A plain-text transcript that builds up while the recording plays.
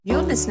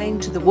You're listening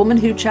to the Woman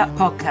Who Chat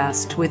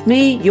podcast with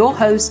me, your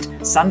host,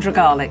 Sandra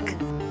Garlick.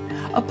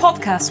 A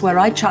podcast where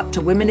I chat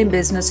to women in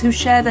business who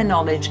share their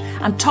knowledge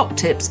and top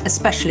tips,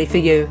 especially for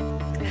you.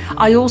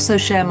 I also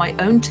share my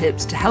own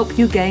tips to help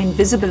you gain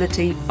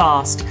visibility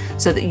fast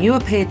so that you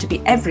appear to be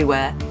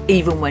everywhere,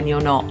 even when you're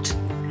not.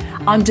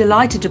 I'm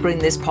delighted to bring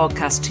this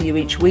podcast to you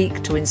each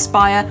week to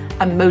inspire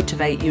and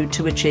motivate you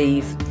to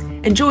achieve.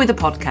 Enjoy the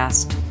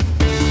podcast.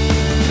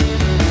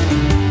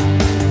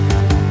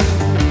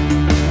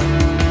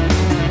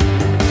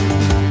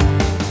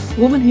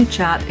 Woman Who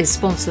Chat is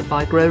sponsored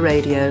by Grow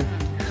Radio.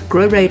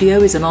 Grow Radio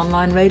is an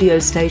online radio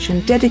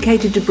station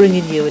dedicated to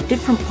bringing you a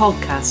different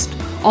podcast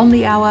on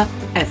the hour,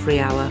 every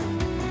hour.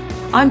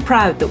 I'm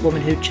proud that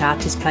Woman Who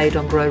Chat is played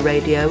on Grow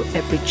Radio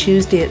every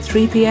Tuesday at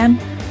 3 p.m.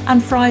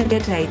 and Friday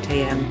at 8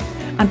 a.m.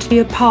 and to be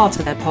a part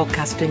of their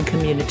podcasting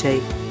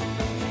community.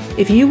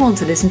 If you want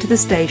to listen to the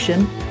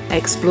station,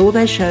 explore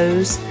their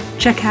shows,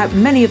 check out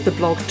many of the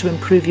blogs to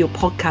improve your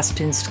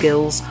podcasting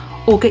skills,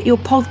 or get your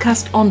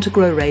podcast onto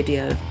Grow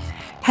Radio,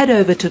 head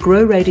over to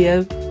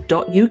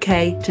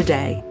growradio.uk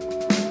today.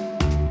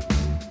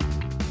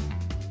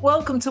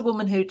 Welcome to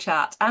Woman Who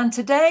Chat, and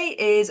today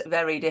is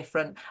very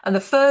different and the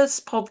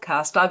first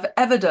podcast I've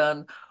ever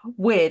done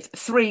with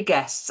three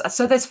guests.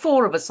 So there's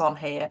four of us on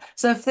here.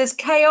 So if there's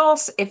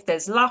chaos, if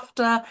there's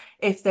laughter,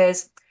 if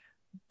there's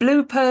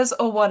bloopers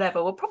or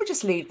whatever, we'll probably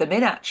just leave them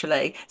in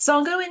actually. So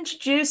I'm going to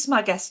introduce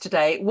my guests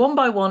today one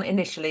by one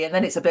initially, and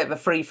then it's a bit of a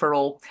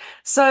free-for-all.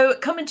 So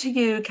coming to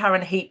you,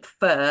 Karen Heap,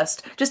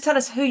 first, just tell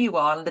us who you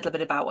are and a little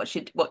bit about what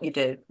you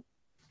do.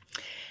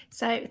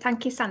 So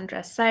thank you,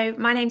 Sandra. So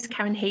my name's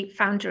Karen Heap,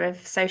 founder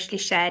of Socially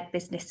Shared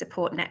Business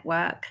Support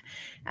Network.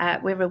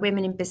 We're a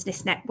women in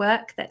business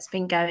network that's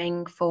been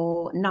going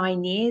for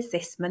 9 years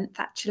this month,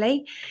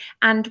 actually.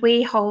 And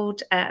we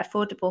hold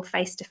affordable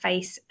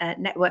face-to-face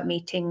network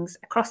meetings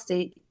across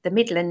the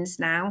Midlands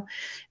now.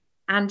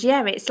 And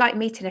yeah, it's like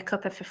meeting a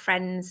couple of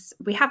friends.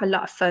 We have a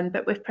lot of fun,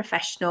 but we're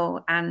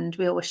professional and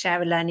we always share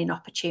a learning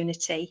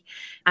opportunity.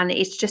 And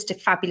it's just a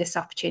fabulous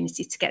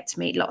opportunity to get to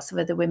meet lots of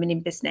other women in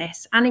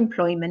business and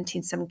employment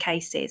in some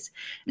cases.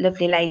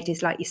 Lovely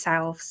ladies like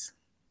yourselves.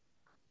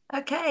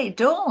 Okay,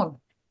 Dawn.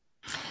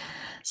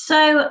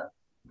 So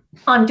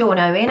I'm Dawn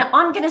Owen.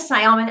 I'm going to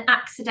say I'm an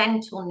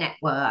accidental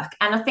network.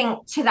 And I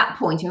think to that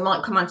point, and we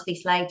might come on to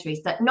this later,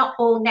 is that not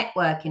all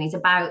networking is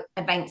about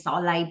events that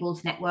are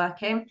labelled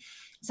networking.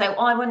 So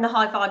I run the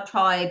High Vibe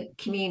Tribe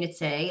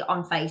community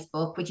on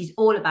Facebook, which is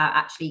all about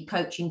actually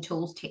coaching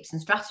tools, tips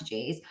and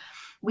strategies.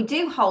 We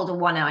do hold a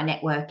 1 hour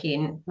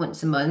networking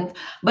once a month,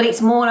 but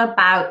it's more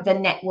about the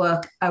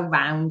network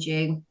around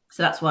you.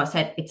 So that's why I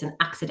said it's an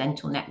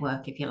accidental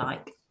network, if you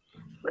like.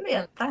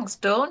 Brilliant. Thanks,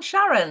 Dawn.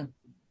 Sharon.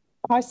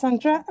 Hi,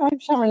 Sandra. I'm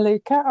Sharon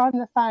Luca. I'm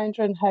the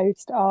founder and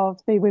host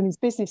of the Women's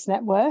Business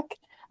Network,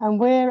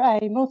 and we're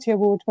a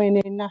multi-award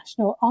winning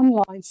national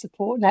online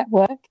support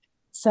network.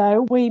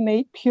 So we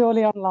meet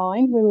purely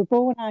online. We were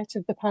born out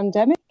of the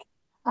pandemic,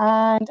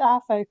 and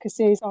our focus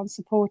is on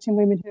supporting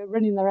women who are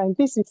running their own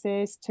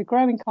businesses to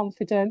grow in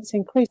confidence,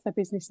 increase their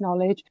business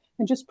knowledge,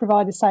 and just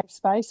provide a safe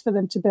space for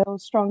them to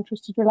build strong,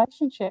 trusted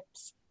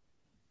relationships.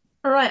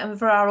 All right, and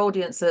for our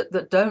audience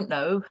that don't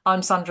know,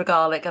 I'm Sandra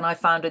Garlick, and I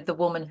founded the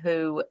Woman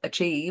Who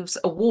Achieves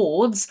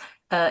Awards,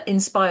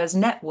 Inspires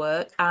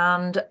Network,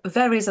 and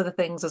various other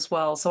things as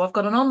well. So I've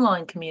got an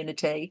online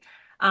community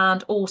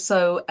and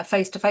also a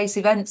face-to-face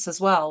events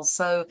as well.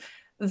 So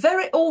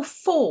all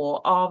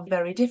four are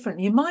very different.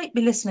 You might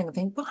be listening and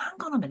think, well,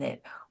 hang on a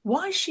minute,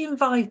 why has she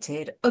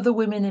invited other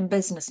women in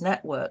business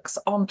networks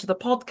onto the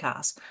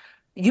podcast?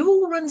 You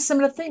all run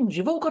similar things.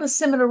 You've all got a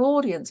similar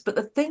audience, but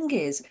the thing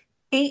is,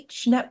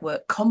 each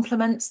network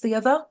complements the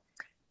other.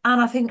 And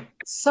I think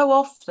so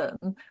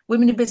often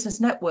women in business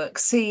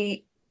networks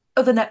see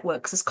other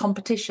networks as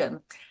competition.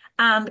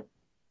 And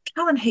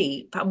Karen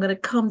Heap, I'm going to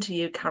come to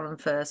you, Karen,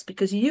 first,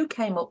 because you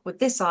came up with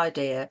this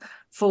idea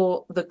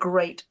for the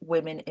Great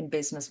Women in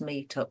Business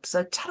Meetup.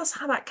 So tell us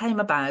how that came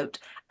about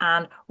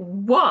and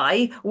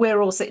why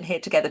we're all sitting here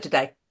together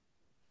today.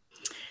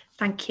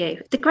 Thank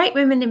you. The Great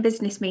Women in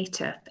Business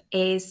Meetup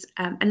is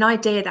an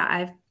idea that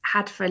I've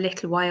had for a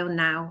little while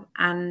now,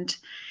 and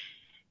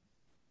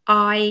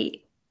I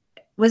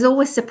was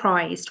always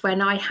surprised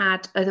when I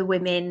had other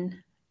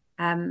women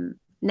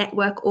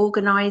network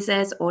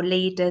organisers or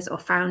leaders or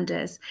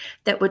founders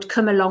that would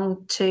come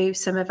along to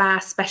some of our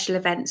special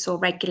events or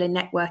regular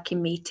networking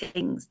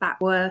meetings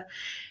that were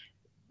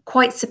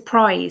quite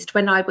surprised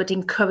when I would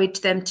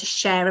encourage them to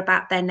share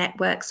about their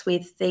networks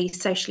with the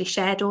socially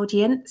shared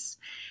audience.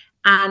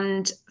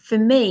 And for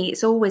me,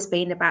 it's always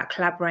been about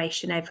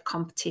collaboration over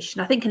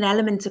competition. I think an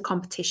element of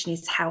competition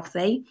is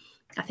healthy.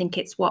 I think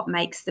it's what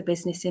makes the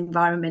business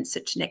environment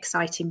such an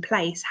exciting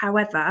place.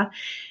 However,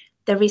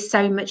 there is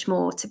so much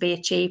more to be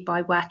achieved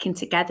by working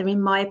together, in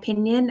my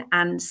opinion,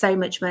 and so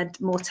much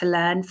more to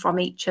learn from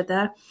each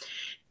other.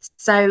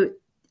 So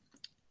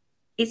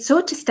it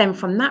sort of stemmed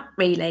from that,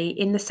 really,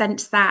 in the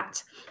sense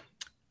that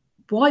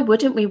why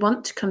wouldn't we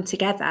want to come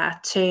together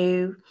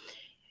to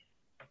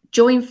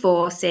join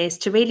forces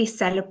to really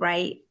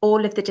celebrate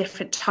all of the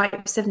different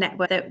types of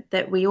network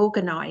that we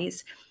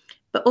organise,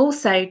 but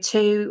also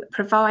to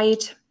provide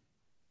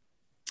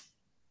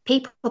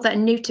people that are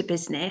new to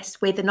business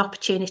with an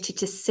opportunity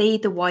to see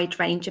the wide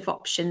range of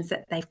options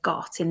that they've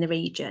got in the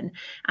region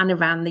and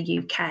around the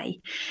UK.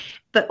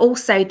 But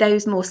also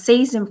those more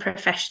seasoned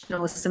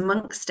professionals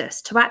amongst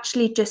us to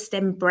actually just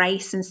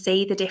embrace and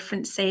see the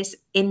differences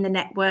in the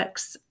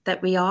networks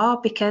that we are,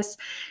 because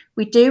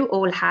we do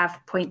all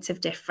have points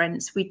of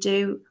difference. We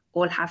do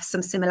all have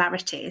some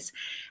similarities.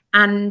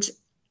 And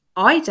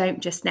I don't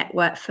just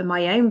network for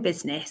my own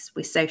business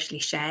with Socially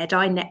Shared.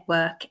 I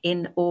network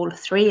in all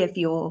three of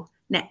your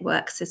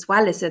networks as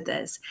well as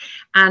others.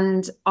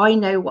 And I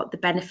know what the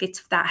benefit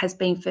of that has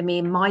been for me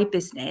in my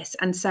business.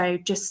 And so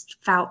just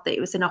felt that it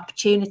was an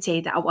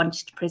opportunity that I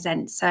wanted to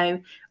present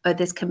so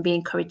others can be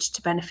encouraged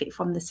to benefit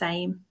from the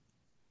same.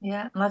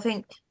 Yeah, and I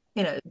think,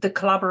 you know, the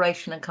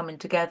collaboration and coming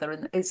together,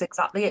 and it's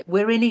exactly it.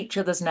 We're in each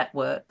other's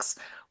networks.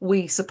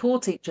 We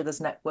support each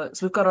other's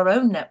networks. We've got our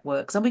own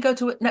networks, and we go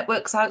to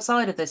networks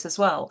outside of this as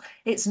well.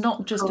 It's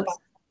not just about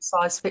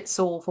size fits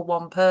all for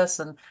one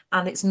person,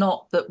 and it's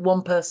not that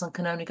one person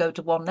can only go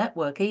to one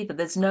network either.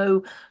 There's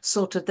no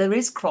sort of, there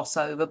is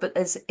crossover, but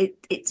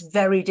it's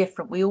very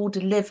different. We all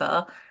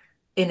deliver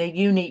in a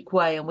unique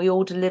way, and we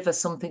all deliver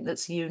something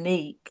that's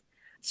unique.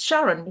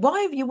 Sharon,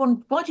 why do you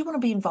want to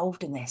be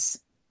involved in this?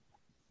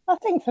 I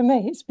think for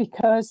me, it's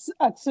because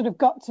I've sort of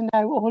got to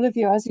know all of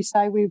you. As you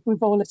say,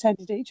 we've all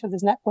attended each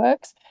other's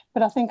networks,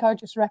 but I think I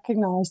just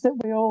recognised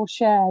that we all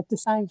shared the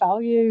same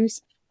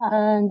values.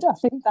 And I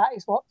think that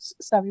is what's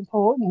so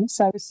important.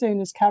 So as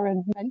soon as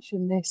Karen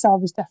mentioned this, I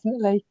was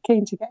definitely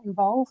keen to get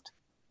involved.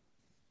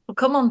 We'll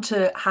come on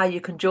to how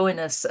you can join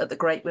us at the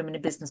Great Women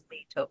in Business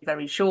Meetup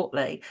very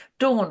shortly.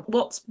 Dawn,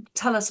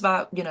 tell us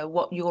about, you know,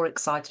 what you're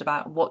excited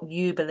about and what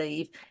you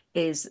believe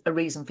is a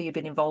reason for you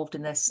being involved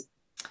in this.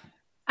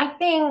 I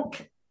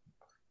think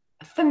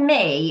for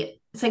me,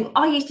 so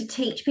I used to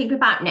teach people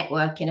about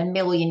networking a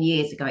million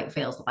years ago, it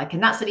feels like,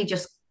 and that's really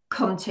just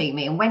come to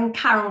me. And when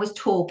Karen was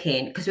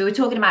talking, because we were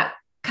talking about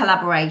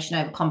collaboration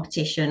over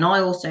competition,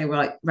 I also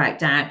wrote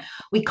down,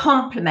 we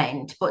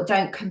complement but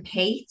don't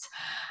compete.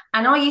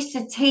 And I used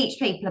to teach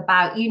people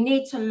about, you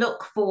need to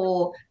look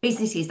for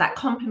businesses that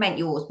complement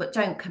yours but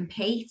don't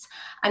compete,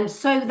 and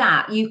so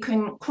that you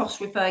can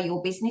cross-refer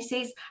your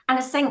businesses. And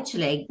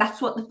essentially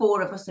that's what the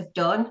four of us have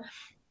done.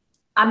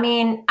 I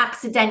mean,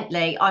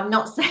 accidentally, I'm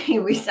not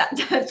saying we sat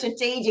down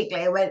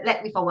strategically and went,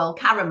 let me fall. Well,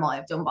 Karen might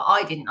have done, but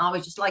I didn't. I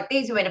was just like,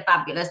 these women are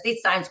fabulous.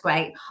 This sounds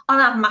great. I'll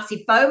have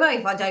massive FOMO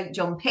if I don't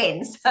jump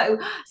in. So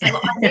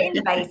I'm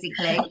in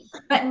basically.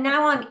 But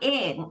now I'm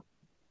in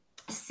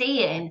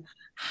seeing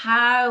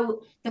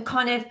how the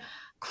kind of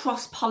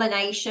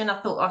cross-pollination,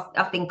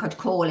 I think I'd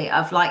call it,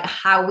 of like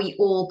how we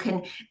all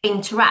can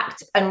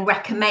interact and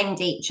recommend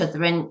each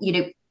other. And, you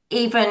know,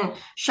 even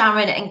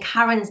Sharon and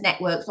Karen's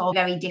networks are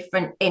very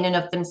different in and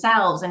of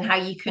themselves, and how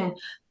you can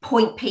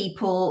point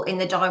people in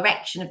the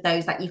direction of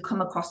those that you come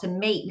across and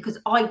meet, because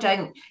I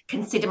don't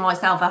consider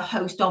myself a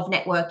host of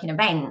networking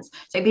events.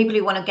 So people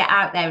who want to get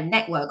out there and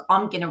network,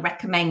 I'm going to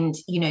recommend,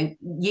 you know,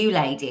 you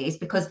ladies,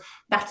 because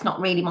that's not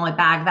really my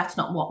bag. That's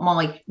not what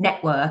my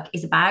network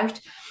is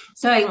about.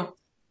 So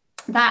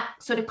that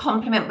sort of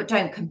complement but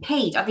don't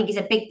compete, I think, is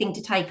a big thing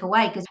to take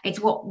away, because it's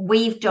what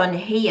we've done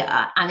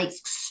here, and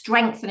it's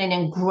strengthening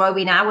and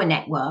growing our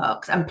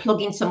networks and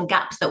plugging some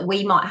gaps that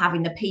we might have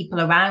in the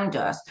people around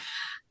us.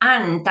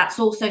 And that's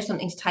also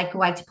something to take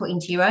away to put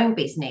into your own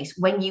business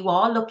when you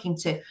are looking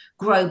to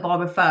grow by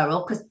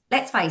referral, because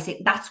let's face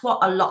it, that's what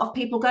a lot of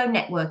people go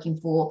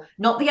networking for.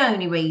 Not the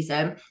only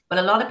reason, but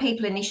a lot of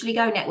people initially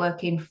go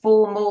networking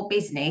for more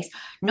business,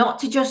 not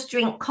to just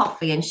drink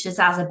coffee and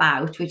shazazz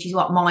about, which is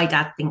what my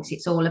dad thinks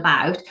it's all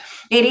about.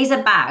 It is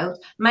about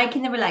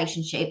making the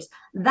relationships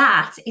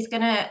that is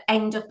going to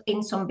end up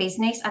in some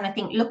business. And I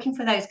think looking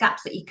for those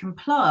gaps that you can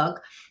plug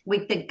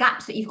with the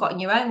gaps that you've got in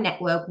your own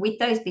network with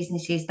those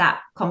businesses that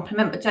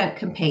complement but don't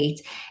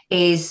compete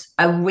is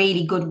a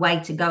really good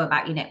way to go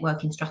about your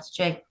networking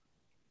strategy.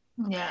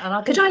 Yeah,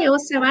 and could I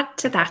also add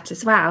to that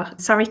as well?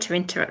 Sorry to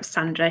interrupt,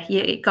 Sandra.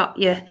 You got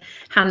your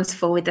hands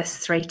full with us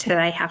three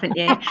today, haven't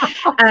you?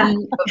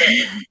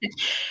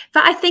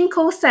 But I think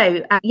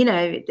also, you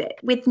know,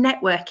 with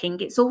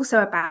networking, it's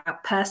also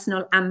about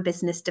personal and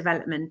business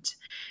development,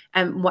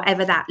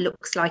 whatever that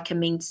looks like and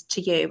means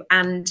to you.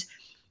 And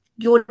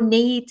your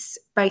needs,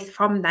 both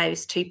from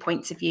those 2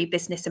 points of view,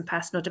 business and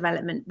personal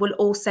development, will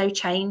also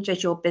change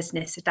as your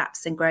business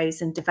adapts and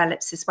grows and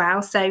develops as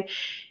well. So,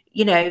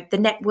 you know, the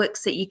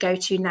networks that you go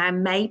to now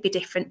may be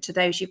different to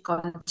those you've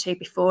gone to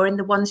before, and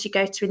the ones you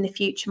go to in the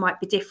future might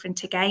be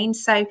different again.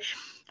 So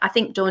I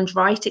think Dawn's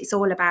right. It's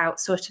all about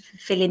sort of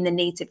fulfilling the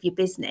needs of your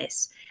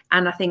business.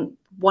 And I think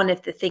one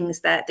of the things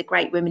that the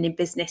Great Women in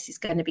Business is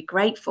going to be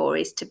great for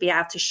is to be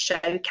able to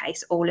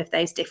showcase all of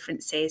those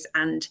differences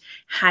and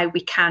how we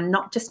can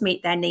not just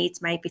meet their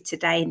needs maybe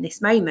today in this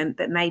moment,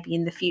 but maybe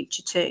in the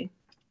future too.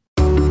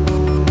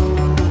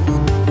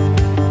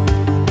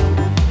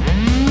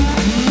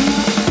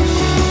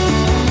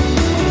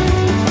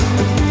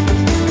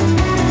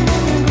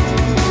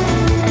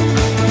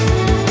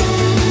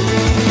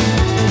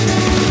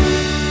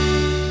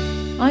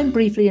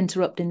 briefly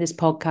interrupting this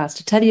podcast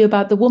to tell you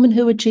about the Woman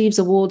Who Achieves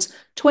Awards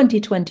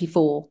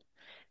 2024.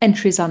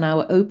 Entries are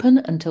now open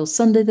until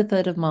Sunday the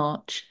 3rd of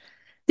March.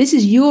 This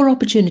is your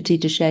opportunity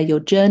to share your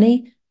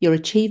journey, your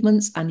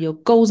achievements and your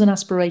goals and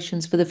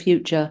aspirations for the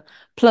future.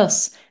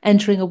 Plus,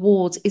 entering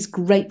awards is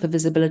great for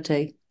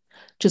visibility.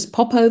 Just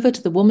pop over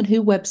to the Woman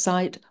Who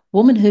website,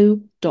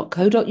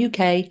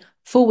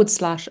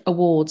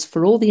 womanwho.co.uk/awards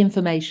for all the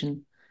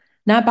information.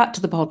 Now back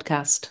to the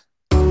podcast.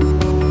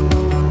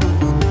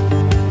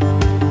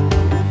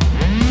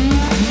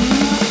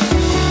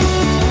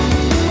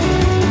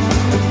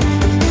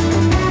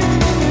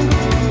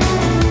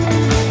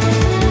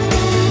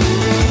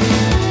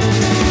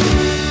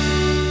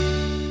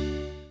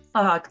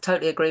 I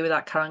totally agree with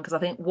that, Karen, because I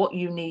think what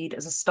you need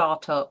as a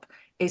startup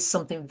is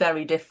something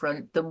very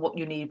different than what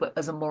you need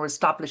as a more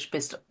established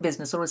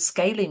business or a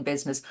scaling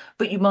business.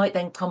 But you might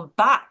then come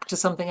back to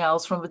something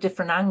else from a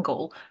different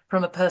angle,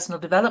 from a personal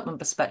development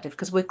perspective,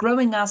 because we're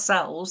growing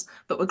ourselves,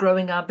 but we're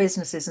growing our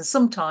businesses. And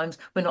sometimes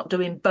we're not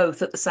doing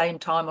both at the same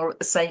time or at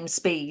the same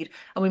speed.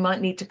 And we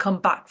might need to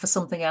come back for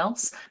something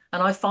else.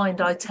 And I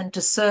find I tend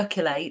to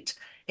circulate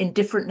in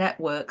different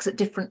networks at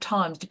different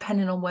times,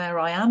 depending on where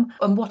I am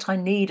and what I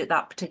need at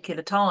that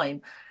particular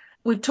time.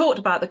 We've talked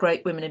about the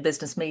Great Women in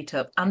Business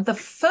Meetup, and the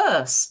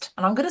first,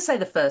 and I'm going to say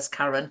the first,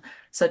 Karen,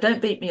 so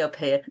don't beat me up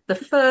here, the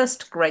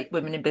first Great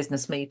Women in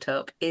Business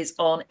Meetup is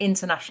on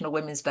International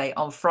Women's Day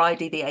on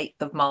Friday the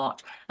 8th of March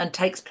and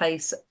takes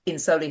place in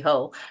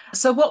Solihull.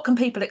 So what can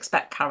people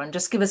expect, Karen?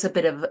 Just give us a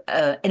bit of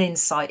an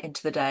insight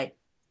into the day.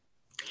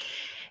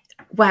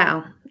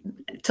 Well,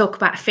 talk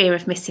about fear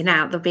of missing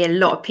out. There'll be a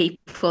lot of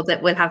people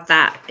that will have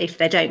that if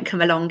they don't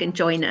come along and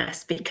join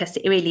us, because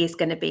it really is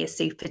going to be a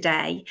super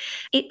day.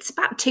 It's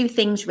about two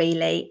things,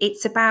 really.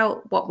 It's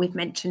about what we've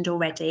mentioned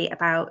already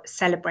about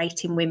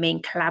celebrating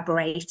women,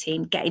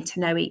 collaborating, getting to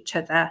know each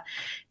other,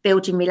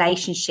 building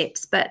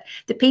relationships. But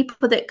the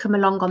people that come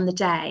along on the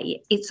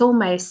day, it's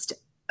almost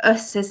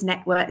us as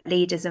network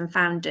leaders and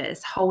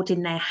founders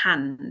holding their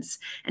hands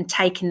and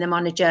taking them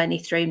on a journey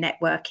through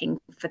networking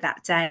for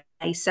that day.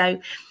 So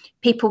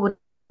people will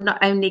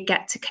not only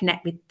get to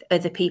connect with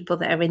other people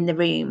that are in the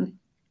room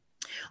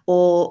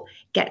or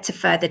get to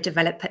further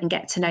develop and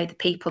get to know the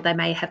people they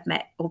may have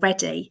met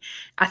already.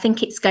 I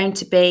think it's going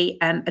to be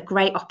a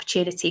great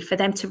opportunity for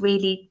them to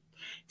really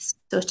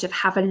sort of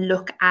have a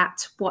look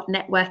at what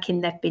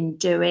networking they've been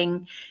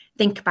doing,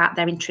 think about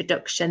their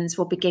introductions.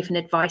 We'll be giving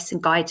advice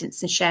and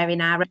guidance and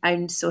sharing our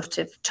own sort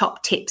of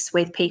top tips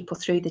with people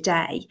through the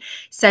day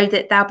so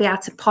that they'll be able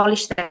to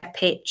polish their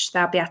pitch.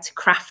 They'll be able to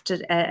craft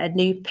a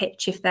new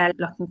pitch if they're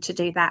looking to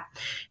do that.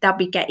 They'll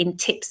be getting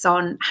tips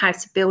on how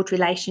to build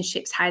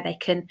relationships, how they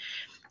can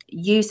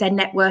use their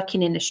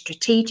networking in a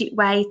strategic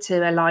way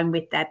to align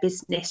with their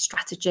business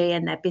strategy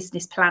and their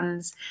business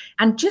plans,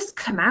 and just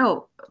come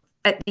out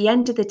at the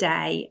end of the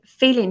day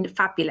feeling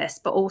fabulous,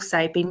 but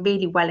also being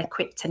really well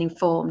equipped and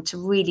informed to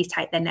really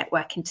take their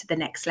networking to the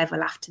next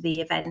level after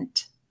the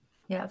event.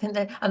 Yeah, I think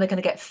they're going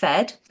to get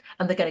fed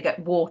and they're going to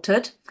get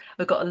watered.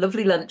 We've got a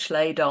lovely lunch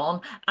laid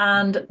on,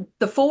 and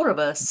the four of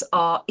us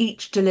are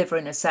each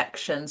delivering a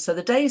section. So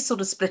the day is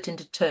sort of split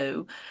into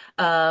two.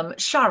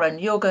 Sharon,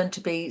 you're going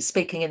to be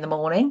speaking in the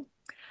morning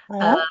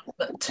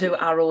to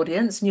our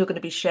audience, and you're going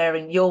to be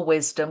sharing your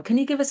wisdom. Can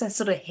you give us a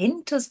sort of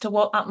hint as to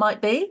what that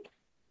might be?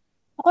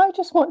 I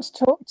just want to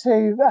talk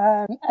to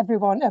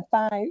everyone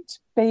about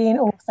being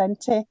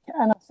authentic.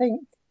 And I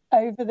think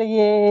over the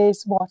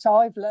years, what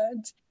I've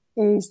learned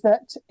is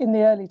that in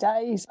the early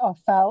days, I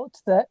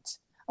felt that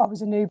I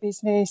was a new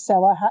business,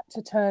 so I had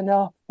to turn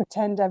up,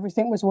 pretend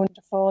everything was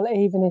wonderful,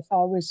 even if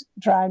I was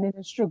drowning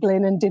and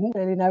struggling and didn't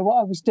really know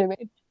what I was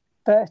doing.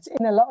 But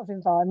in a lot of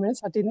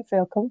environments, I didn't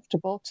feel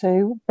comfortable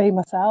to be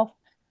myself.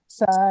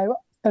 So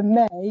for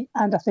me,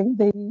 and I think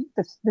the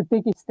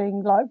biggest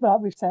thing, like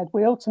we've said,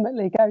 we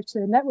ultimately go to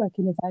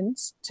networking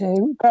events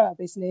to grow our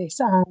business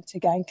and to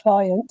gain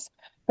clients.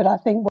 But I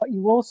think what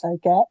you also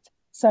get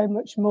so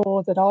much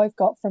more that I've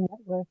got from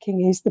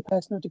networking is the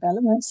personal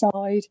development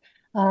side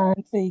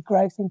and the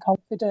growth in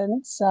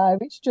confidence. So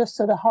it's just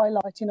sort of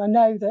highlighting. I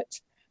know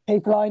that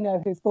people I know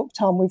who've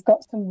booked on, we've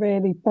got some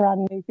really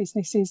brand new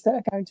businesses that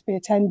are going to be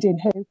attending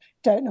who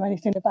don't know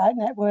anything about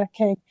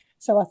networking.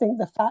 So I think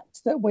the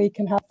fact that we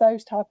can have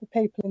those type of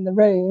people in the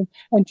room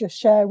and just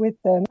share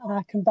with them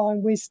our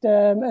combined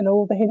wisdom and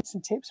all the hints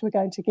and tips we're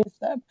going to give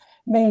them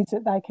means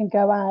that they can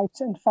go out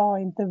and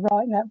find the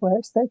right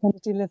networks that are going to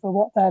deliver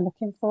what they're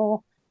looking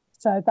for.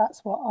 So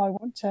that's what I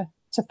want to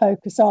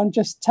focus on,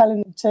 just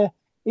telling them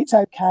it's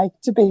okay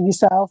to be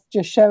yourself,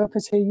 just show up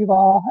as who you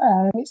are.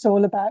 It's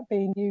all about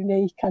being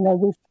unique. I know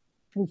we've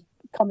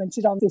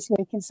commented on this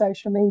week in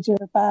social media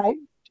about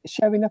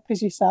showing up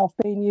as yourself,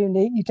 being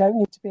unique. You don't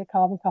need to be a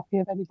carbon copy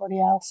of anybody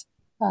else,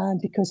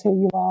 because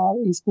who you are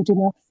is good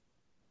enough.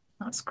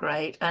 That's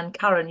great. And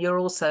Karen, you're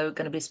also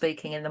going to be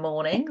speaking in the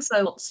morning.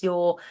 So what's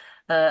your,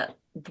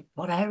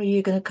 what area are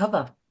you going to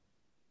cover?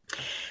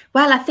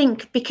 Well, I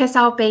think because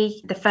I'll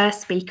be the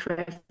first speaker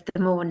of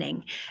the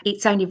morning,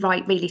 it's only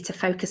right really to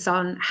focus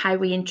on how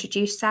we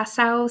introduce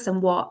ourselves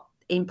and what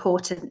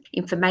important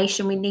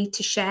information we need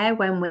to share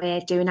when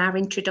we're doing our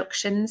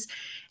introductions,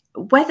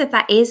 whether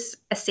that is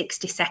a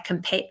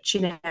 60-second pitch,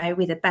 you know,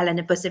 with a bell and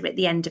a buzzer at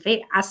the end of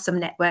it, as some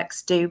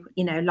networks do,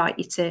 you know, like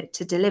you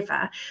to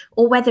deliver,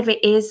 or whether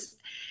it is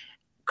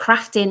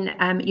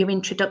crafting your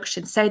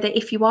introduction so that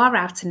if you are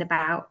out and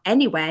about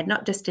anywhere,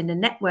 not just in a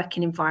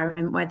networking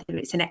environment, whether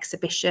it's an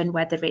exhibition,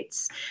 whether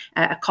it's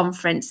a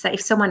conference, that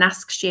if someone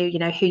asks you, you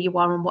know, who you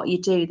are and what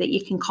you do, that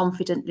you can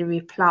confidently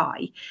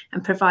reply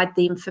and provide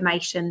the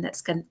information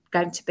that's going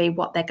to be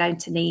what they're going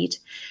to need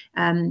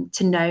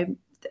to know,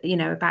 you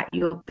know, about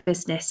your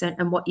business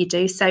and what you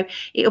do. So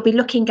it'll be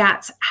looking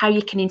at how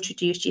you can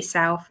introduce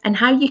yourself and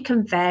how you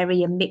can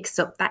vary and mix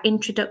up that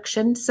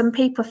introduction. Some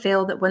people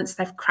feel that once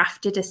they've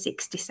crafted a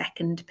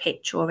 60-second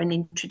pitch or an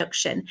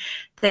introduction,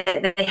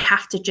 that they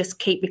have to just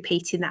keep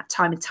repeating that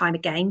time and time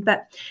again.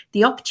 But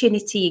the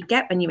opportunity you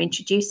get when you're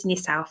introducing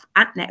yourself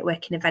at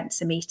networking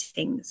events and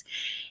meetings,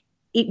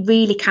 it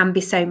really can be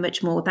so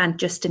much more than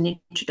just an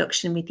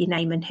introduction with your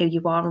name and who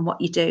you are and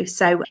what you do.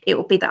 So it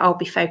will be that I'll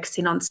be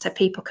focusing on so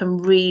people can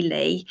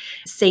really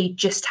see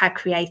just how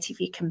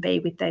creative you can be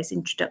with those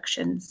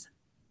introductions.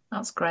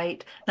 That's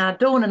great. Now,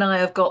 Dawn and I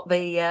have got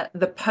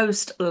the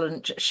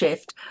post-lunch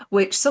shift,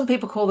 which some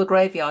people call the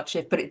graveyard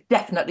shift, but it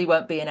definitely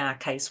won't be in our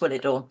case, will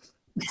it, Dawn?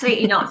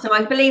 Absolutely not. So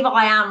I believe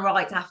I am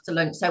right after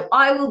lunch. So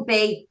I will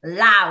be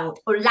loud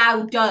or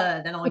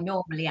louder than I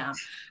normally am.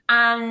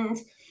 And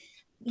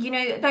you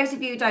know, those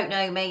of you who don't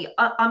know me,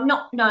 I'm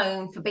not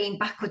known for being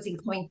backwards and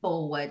coming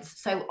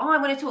forwards. So I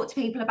want to talk to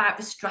people about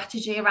the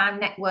strategy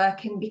around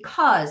networking,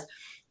 because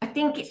I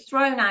think it's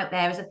thrown out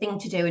there as a thing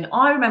to do. And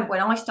I remember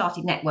when I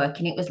started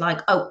networking, it was like,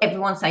 oh,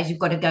 everyone says you've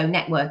got to go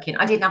networking.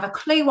 I didn't have a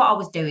clue what I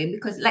was doing,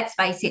 because let's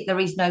face it, there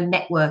is no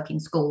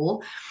networking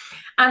school.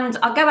 And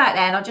I go out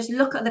there and I just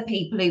look at the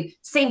people who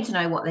seem to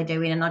know what they're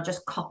doing and I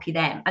just copy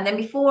them. And then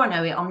before I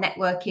know it, I'm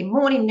networking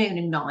morning, noon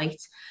and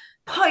night,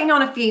 putting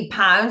on a few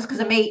pounds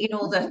because I'm eating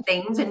all the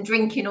things and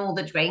drinking all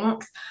the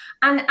drinks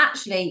and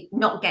actually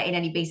not getting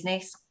any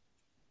business.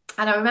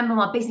 And I remember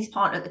my business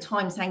partner at the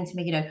time saying to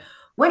me, you know,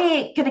 when are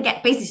you going to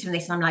get business from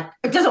this? And I'm like,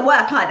 it doesn't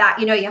work like that.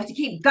 You know, you have to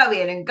keep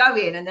going and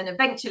going. And then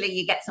eventually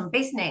you get some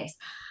business.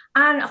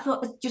 And I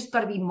thought there's just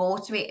got to be more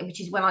to it, which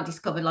is when I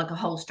discovered like a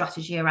whole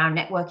strategy around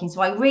networking. So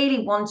I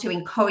really want to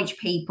encourage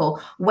people,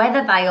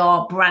 whether they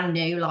are brand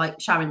new, like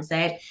Sharon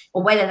said,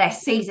 or whether they're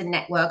seasoned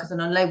networkers.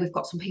 And I know we've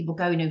got some people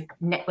going who've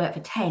networked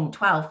for 10,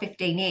 12,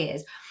 15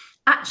 years.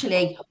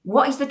 Actually,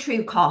 what is the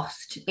true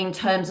cost in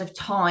terms of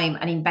time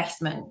and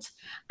investment?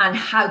 And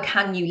how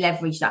can you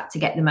leverage that to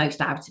get the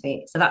most out of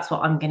it? So that's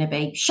what I'm going to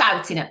be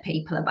shouting at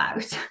people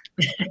about.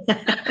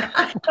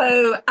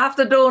 So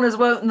after Dawn has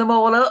woken them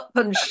all up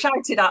and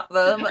shouted at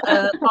them,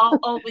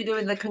 I'll be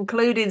doing the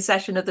concluding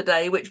session of the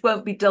day, which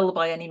won't be dull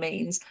by any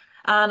means.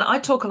 And I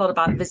talk a lot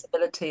about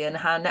visibility and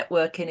how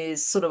networking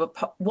is sort of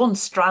one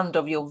strand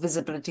of your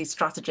visibility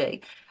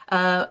strategy.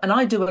 And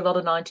I do a lot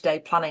of 90-day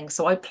planning.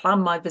 So I plan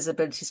my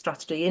visibility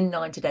strategy in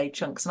 90-day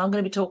chunks. And I'm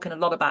going to be talking a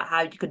lot about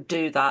how you could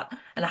do that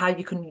and how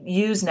you can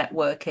use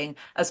networking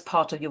as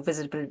part of your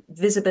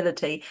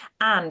visibility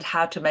and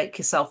how to make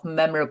yourself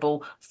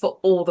memorable for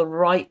all the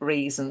right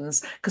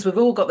reasons. Because we've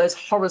all got those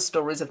horror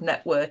stories of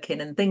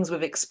networking and things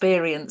we've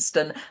experienced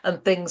and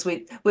things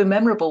we're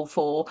memorable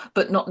for,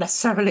 but not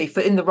necessarily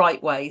for in the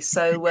right way.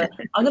 So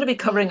I'm going to be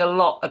covering a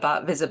lot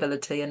about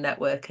visibility and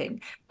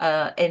networking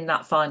in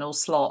that final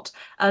slot.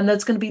 And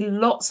there's going to be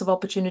lots of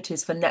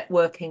opportunities for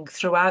networking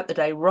throughout the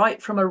day,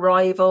 right from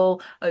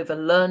arrival, over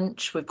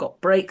lunch. We've got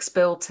breaks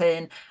built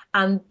in.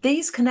 And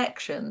these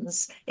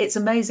connections, it's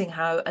amazing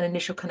how an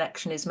initial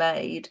connection is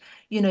made.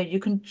 You know,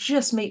 you can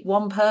just meet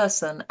one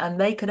person and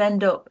they could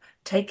end up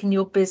taking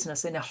your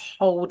business in a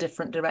whole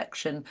different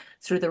direction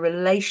through the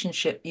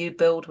relationship you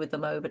build with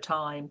them over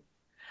time.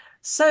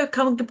 So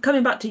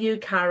coming back to you,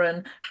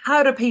 Karen,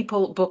 how do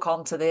people book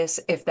onto this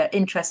if they're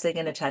interested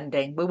in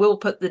attending? We will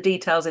put the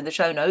details in the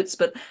show notes,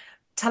 but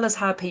tell us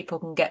how people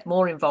can get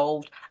more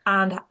involved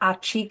and our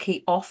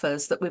cheeky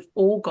offers that we've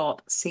all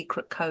got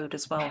secret code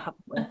as well, haven't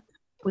we?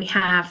 We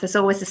have. There's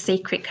always a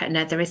secret code.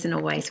 No, there isn't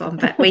always one,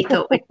 but we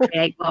thought we'd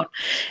create one.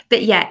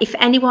 But yeah, if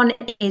anyone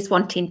is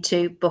wanting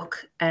to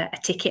book a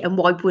ticket, and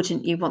why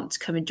wouldn't you want to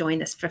come and join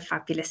us for a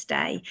fabulous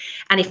day?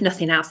 And if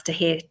nothing else, to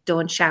hear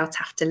Dawn shout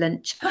after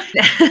lunch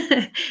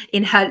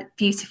in her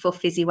beautiful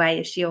fizzy way,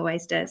 as she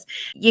always does.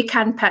 You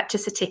can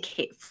purchase a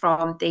ticket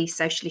from the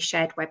Socially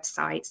Shared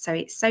website. So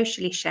it's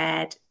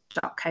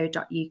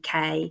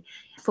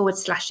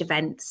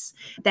sociallyshared.co.uk/events.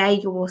 There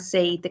you will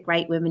see the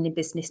Great Women in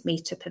Business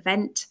Meetup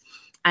event.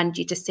 And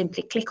you just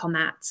simply click on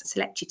that,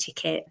 select your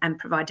ticket and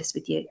provide us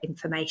with your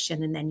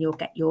information, and then you'll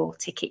get your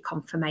ticket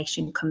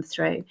confirmation come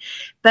through.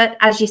 But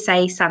as you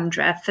say,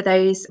 Sandra, for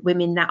those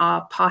women that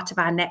are part of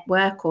our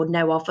network or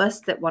know of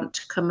us that want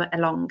to come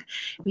along,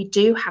 we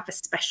do have a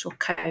special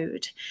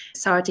code.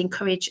 So I'd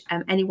encourage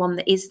anyone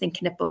that is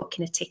thinking of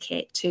booking a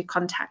ticket to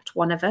contact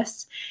one of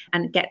us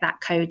and get that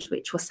code,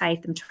 which will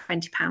save them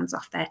 £20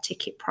 off their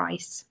ticket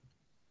price.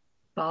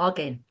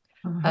 Bargain.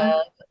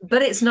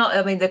 But it's not,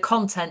 I mean, the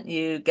content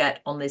you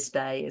get on this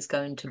day is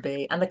going to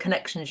be, and the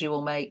connections you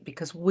will make,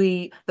 because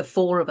we, the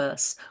four of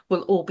us,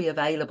 will all be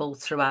available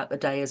throughout the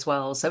day as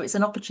well. So it's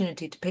an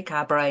opportunity to pick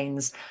our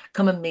brains,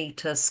 come and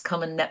meet us,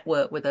 come and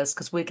network with us,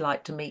 because we'd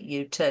like to meet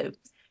you too.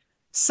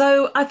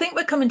 So I think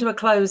we're coming to a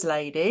close,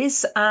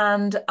 ladies,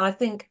 and I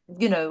think,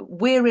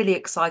 we're really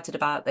excited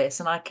about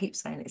this. And I keep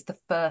saying it's the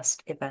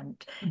first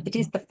event. It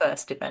is the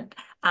first event,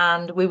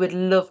 and we would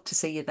love to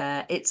see you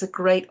there. It's a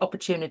great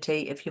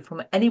opportunity if you're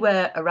from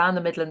anywhere around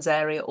the Midlands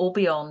area or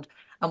beyond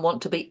and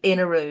want to be in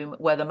a room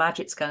where the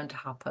magic's going to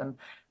happen.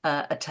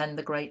 Attend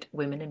the Great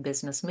Women in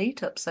Business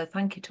meetup. So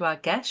thank you to our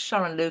guests,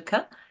 Sharon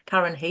Luca,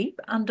 Karen Heap,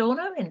 and Dawn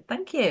Owen.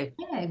 Thank you.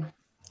 Yeah.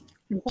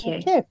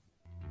 Thank you.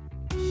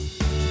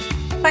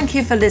 Thank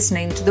you for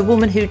listening to the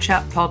Woman Who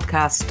Chat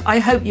podcast. I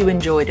hope you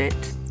enjoyed it.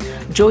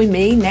 Join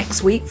me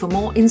next week for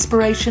more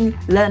inspiration,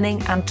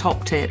 learning and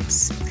top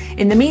tips.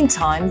 In the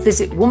meantime,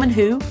 visit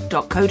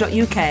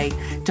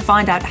womanwho.co.uk to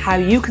find out how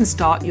you can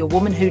start your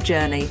Woman Who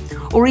journey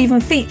or even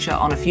feature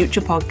on a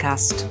future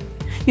podcast.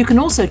 You can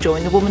also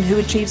join the Woman Who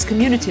Achieves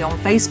community on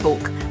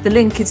Facebook. The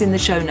link is in the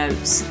show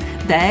notes.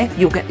 There,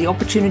 you'll get the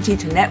opportunity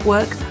to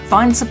network,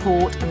 find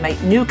support and make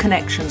new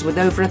connections with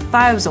over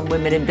 1,000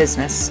 women in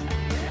business.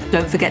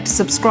 Don't forget to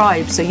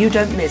subscribe so you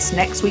don't miss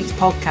next week's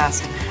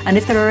podcast. And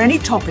if there are any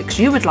topics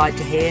you would like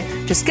to hear,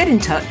 just get in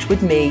touch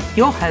with me,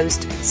 your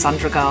host,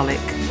 Sandra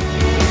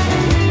Garlick.